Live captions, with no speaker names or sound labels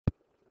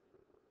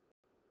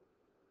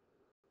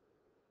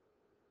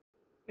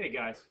Hey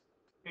guys,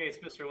 hey, it's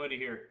Mr. Lindy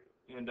here,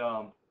 and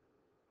I'm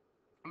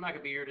not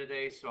gonna be here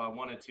today, so I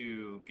wanted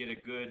to get a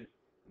good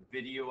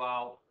video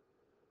out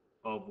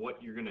of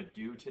what you're gonna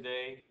do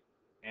today.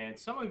 And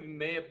some of you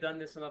may have done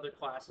this in other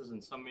classes,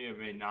 and some of you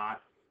may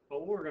not. But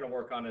what we're gonna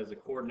work on is a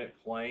coordinate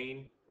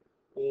plane,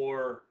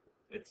 or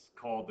it's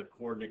called the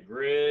coordinate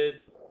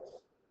grid,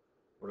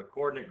 or the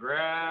coordinate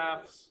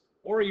graphs,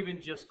 or even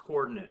just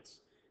coordinates.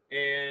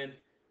 And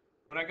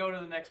when I go to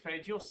the next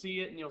page, you'll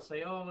see it and you'll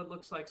say, oh, it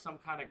looks like some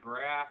kind of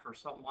graph or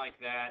something like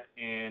that.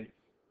 And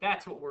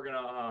that's what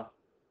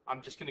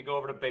I'm just gonna go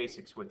over the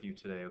basics with you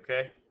today,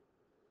 okay?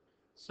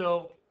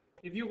 So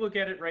if you look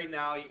at it right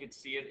now, you can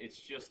see it. It's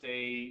just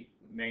a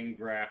main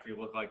graph. You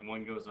look like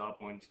one goes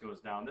up, one goes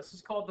down. This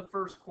is called the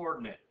first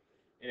coordinate.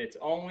 And it's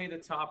only the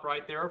top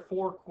right. There are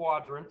four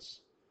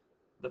quadrants.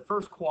 The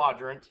first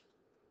quadrant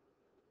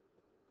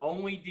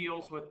only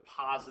deals with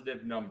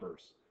positive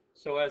numbers.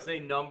 So as they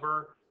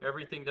number,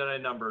 everything that I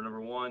number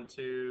 1,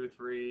 2,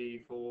 3,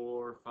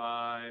 4,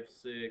 5,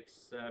 6,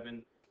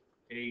 7,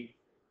 8,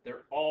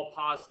 they're all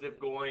positive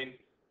going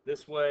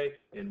this way,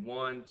 and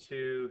 1,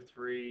 2,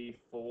 3,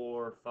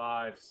 4,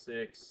 5,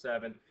 6,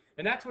 7.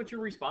 And that's what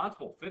you're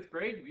responsible. Fifth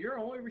grade, you're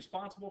only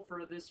responsible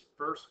for this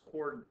first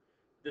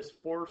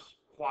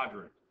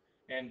quadrant.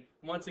 And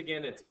once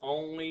again, it's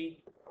only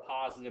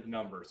positive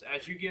numbers.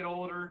 As you get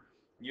older,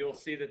 you'll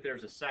see that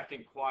there's a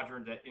second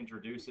quadrant that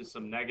introduces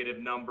some negative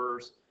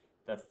numbers.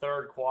 The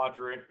third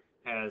quadrant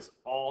has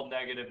all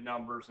negative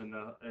numbers, and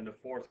the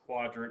fourth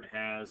quadrant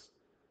has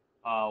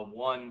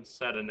one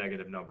set of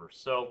negative numbers.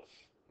 So,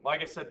 like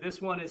I said, this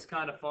one is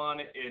kind of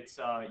fun. It's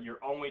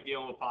you're only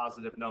dealing with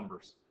positive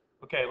numbers.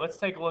 Okay, let's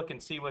take a look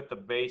and see what the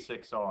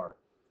basics are.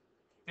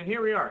 And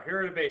here we are.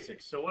 Here are the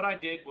basics. So what I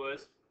did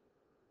was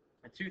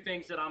the two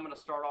things that I'm going to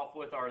start off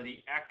with are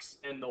the X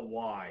and the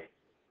Y.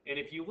 And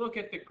if you look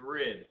at the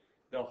grid,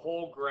 the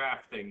whole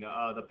graph thing,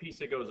 the piece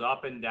that goes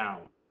up and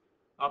down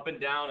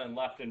and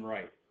left and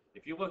right.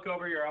 If you look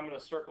over here, I'm going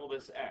to circle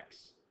this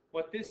X.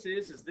 What this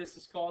is this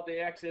is called the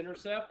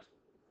x-intercept.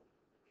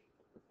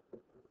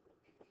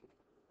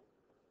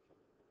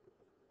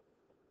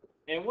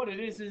 And what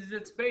it is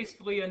it's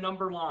basically a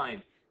number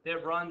line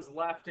that runs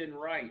left and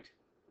right.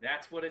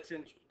 That's what it's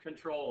in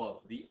control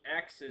of. The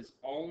X is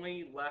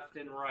only left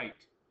and right.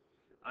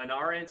 In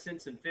our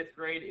instance, in fifth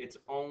grade, it's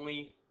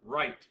only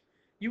right.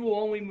 You will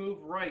only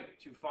move right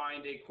to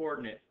find a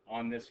coordinate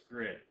on this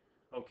grid.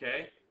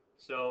 Okay?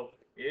 So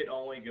it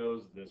only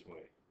goes this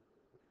way.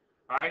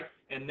 All right?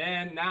 And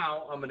then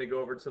now I'm going to go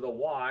over to the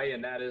Y,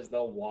 and that is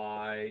the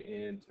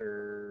y-intercept.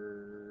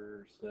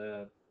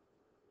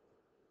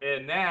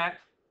 And that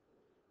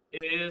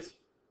is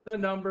the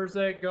numbers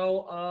that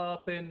go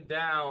up and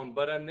down.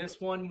 But on this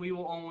one, we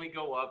will only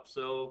go up.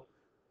 So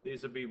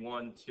these would be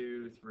 1,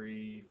 2,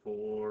 3,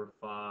 4,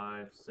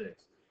 5,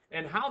 6.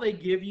 And how they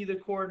give you the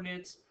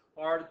coordinates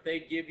are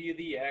they give you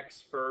the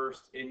X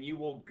first, and you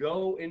will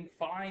go and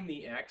find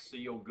the X. So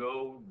you'll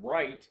go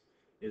right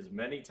as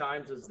many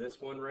times as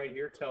this one right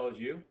here tells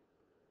you.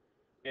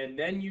 And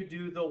then you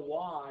do the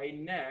Y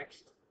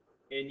next,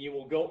 and you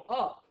will go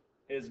up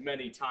as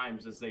many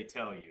times as they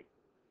tell you.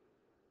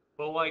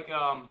 But like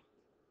I've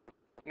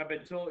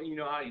been told, you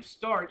know how you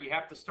start. You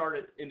have to start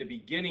it in the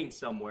beginning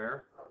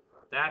somewhere.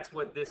 That's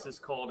what this is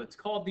called. It's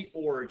called the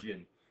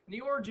origin. And the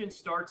origin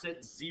starts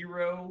at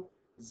 0,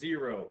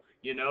 0.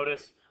 You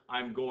notice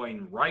I'm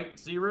going right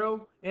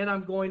 0 and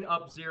I'm going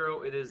up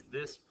 0. It is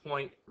this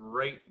point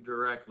right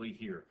directly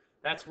here.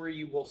 That's where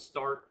you will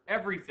start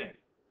everything.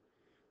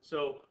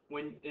 So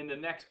when in the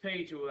next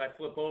page, when I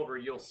flip over,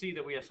 you'll see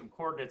that we have some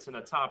coordinates in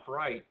the top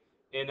right.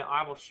 And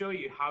I will show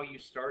you how you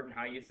start and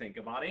how you think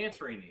about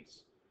answering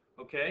these.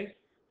 Okay?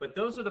 But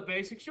those are the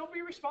basics. You'll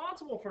be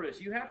responsible for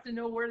this. You have to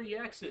know where the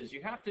X is.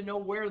 You have to know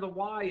where the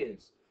Y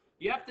is.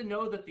 You have to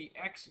know that the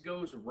X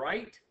goes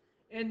right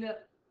and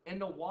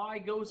the Y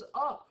goes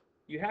up.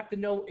 You have to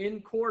know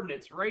in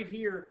coordinates. Right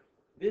here,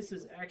 this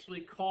is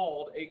actually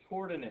called a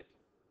coordinate.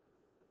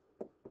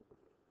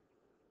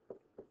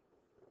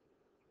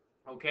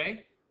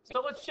 Okay?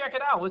 So let's check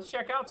it out. Let's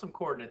check out some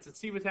coordinates and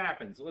see what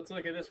happens. Let's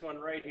look at this one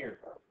right here.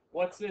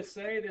 What's this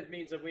say? That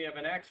means that we have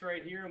an X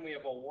right here and we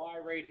have a Y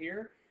right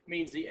here. It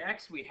means the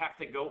X we have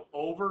to go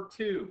over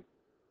 2.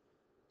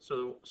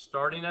 So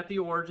starting at the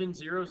origin,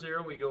 0,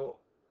 0, we go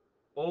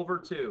over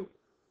 2.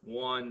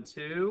 1,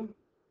 2.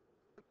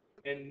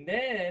 And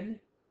then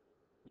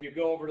you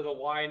go over to the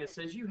Y and it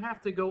says you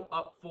have to go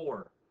up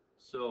 4.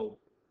 So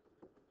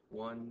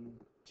 1,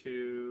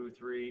 2,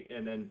 3,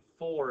 and then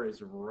 4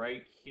 is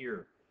right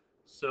here.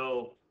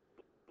 So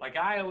like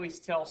I always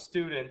tell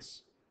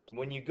students,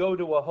 when you go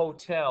to a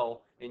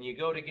hotel and you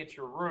go to get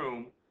your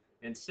room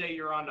and say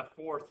you're on the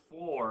 4th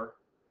floor,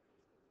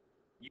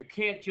 you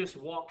can't just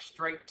walk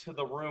straight to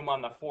the room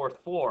on the 4th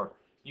floor.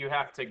 You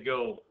have to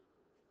go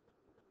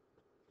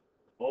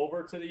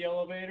over to the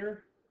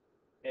elevator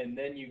and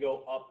then you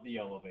go up the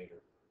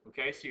elevator.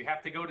 Okay, so you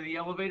have to go to the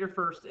elevator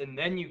first and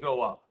then you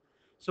go up.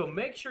 So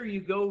make sure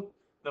you go,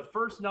 the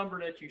first number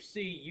that you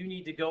see, you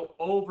need to go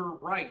over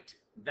right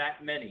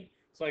that many.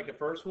 It's like the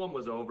first one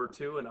was over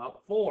 2 and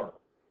up 4.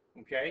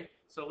 Okay,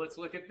 so let's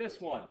look at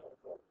this one.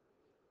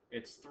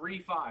 It's 3,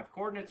 5.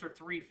 Coordinates are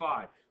 3,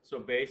 5. So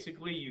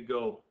basically you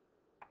go,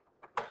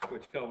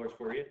 switch colors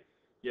for you.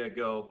 You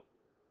go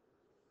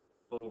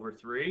over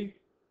 3,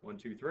 1,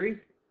 2, 3,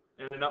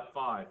 and then up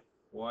 5.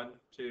 1,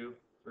 2,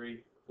 3,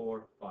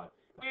 4, 5.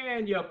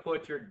 And you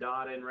put your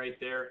dot in right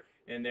there,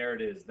 and there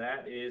it is.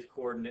 That is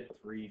coordinate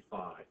 3,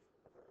 5.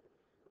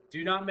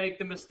 Do not make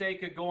the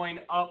mistake of going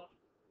up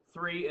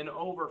 3 and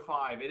over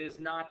 5. It is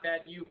not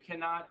that. You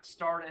cannot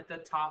start at the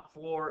top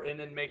floor and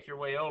then make your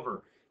way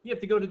over. You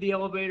have to go to the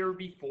elevator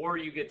before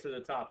you get to the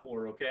top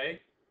floor,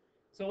 okay?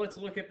 So let's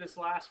look at this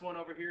last one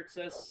over here. It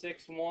says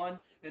 6, 1,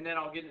 and then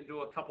I'll get into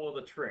a couple of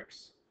the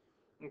tricks.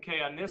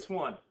 Okay, on this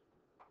one,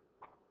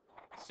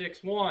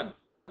 6, 1.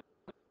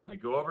 You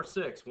go over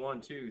 6.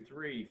 1, 2,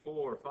 3,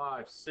 4,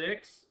 5,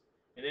 6.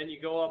 And then you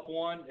go up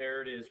 1.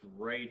 There it is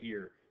right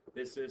here.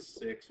 This is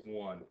 6,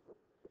 1.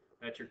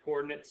 That's your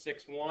coordinate,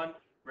 6, 1.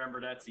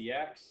 Remember, that's the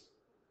x.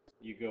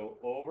 You go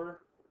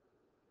over.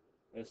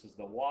 This is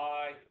the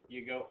y.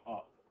 You go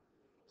up.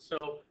 So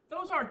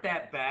those aren't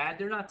that bad.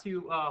 They're not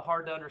too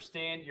hard to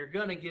understand. You're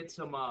going to get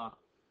some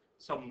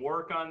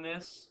work on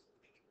this.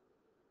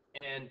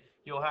 And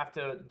you'll have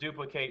to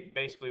duplicate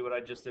basically what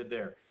I just did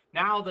there.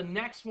 Now, the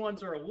next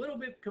ones are a little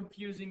bit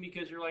confusing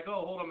because you're like,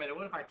 oh, hold on a minute.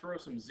 What if I throw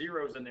some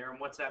zeros in there,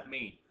 and what's that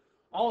mean?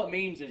 All it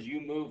means is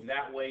you move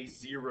that way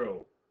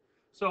 0.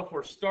 So if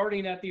we're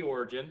starting at the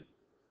origin,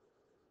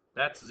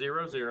 that's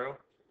 0, 0.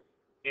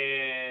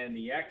 And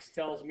the x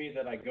tells me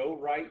that I go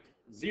right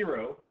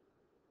 0.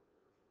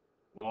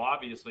 Well,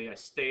 obviously, I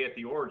stay at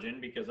the origin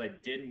because I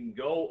didn't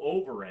go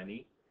over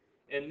any.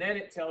 And then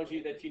it tells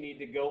you that you need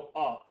to go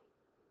up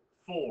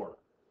 4.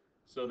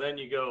 So then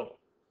you go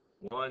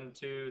 1,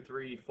 2,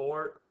 3,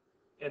 4,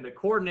 and the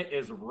coordinate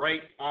is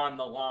right on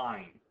the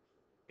line.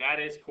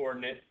 That is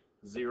coordinate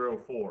 0,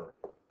 4,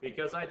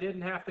 because I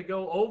didn't have to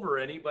go over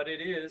any, but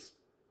it is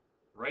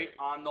right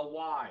on the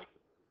y.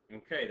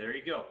 Okay, there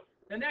you go.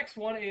 The next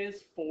one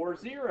is 4,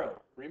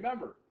 0.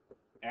 Remember,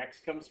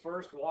 x comes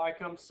first, y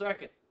comes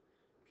second.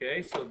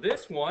 Okay, so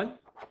this one,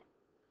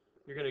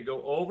 you're going to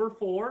go over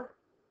 4,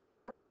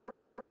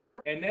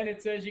 and then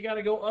it says you got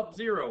to go up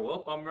 0.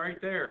 Well, I'm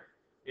right there.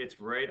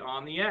 It's right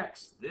on the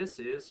x. This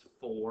is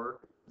 4,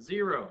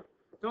 0.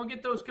 Don't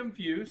get those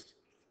confused.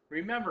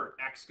 Remember,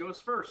 x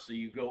goes first, so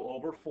you go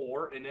over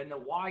 4, and then the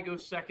y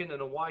goes second, and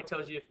the y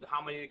tells you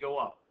how many to go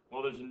up.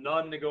 Well, there's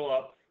none to go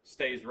up.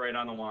 Stays right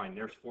on the line.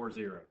 There's 4,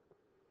 0.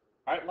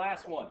 All right,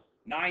 last one,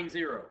 9,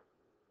 0.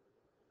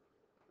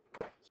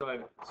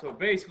 So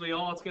basically,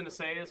 all it's going to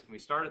say is we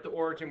start at the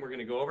origin. We're going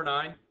to go over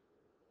 9.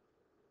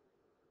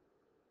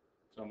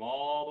 So I'm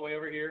all the way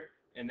over here,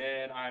 and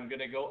then I'm going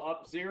to go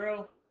up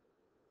 0.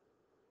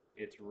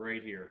 It's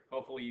right here.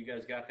 Hopefully you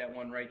guys got that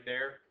one right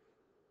there.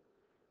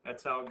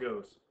 That's how it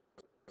goes.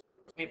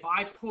 If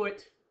I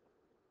put,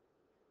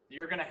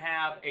 you're going to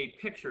have a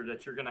picture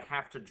that you're going to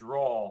have to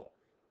draw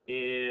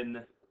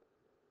in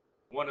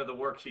one of the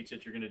worksheets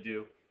that you're going to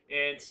do.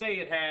 And say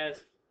it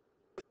has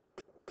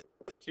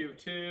 2,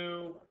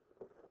 2,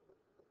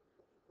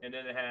 and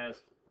then it has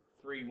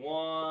 3,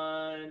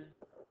 1,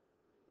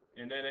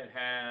 and then it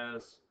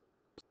has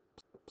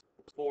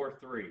 4,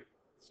 3.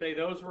 Say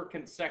those were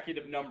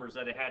consecutive numbers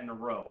that it had in a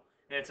row.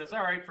 And it says,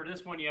 all right, for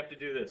this one, you have to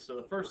do this. So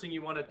the first thing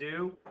you want to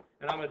do,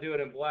 and I'm going to do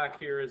it in black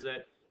here, is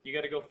that you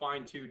got to go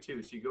find 2,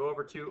 2. So you go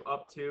over 2,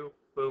 up 2,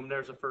 boom,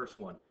 there's the first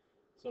one.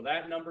 So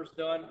that number's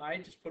done. I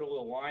just put a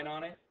little line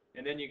on it,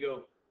 and then you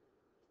go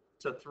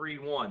to 3,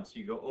 1. So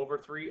you go over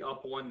 3,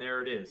 up 1,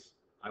 there it is.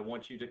 I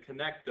want you to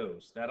connect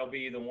those. That'll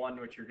be the one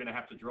which you're going to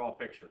have to draw a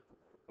picture.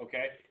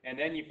 Okay? And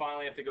then you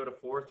finally have to go to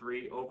 4,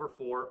 3, over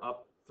 4,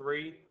 up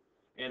 3,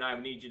 and I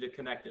need you to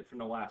connect it from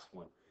the last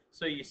one.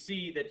 So you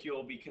see that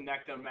you'll be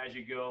connecting them as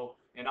you go,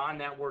 and on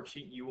that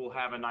worksheet you will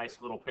have a nice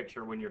little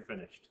picture when you're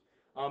finished.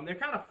 They're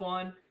kind of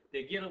fun.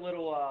 They get a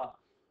little,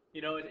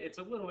 it's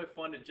a little bit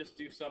fun to just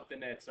do something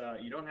that's,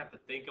 you don't have to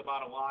think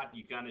about a lot.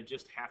 You kind of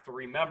just have to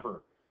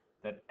remember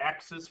that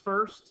x is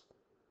first,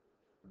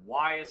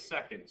 y is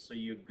second. So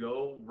you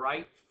go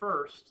right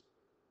first,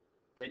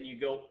 then you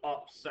go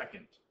up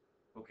second.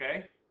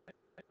 Okay?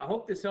 I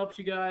hope this helps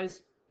you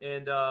guys,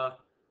 and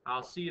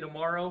I'll see you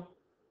tomorrow.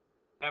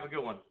 Have a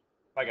good one.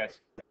 Bye, guys.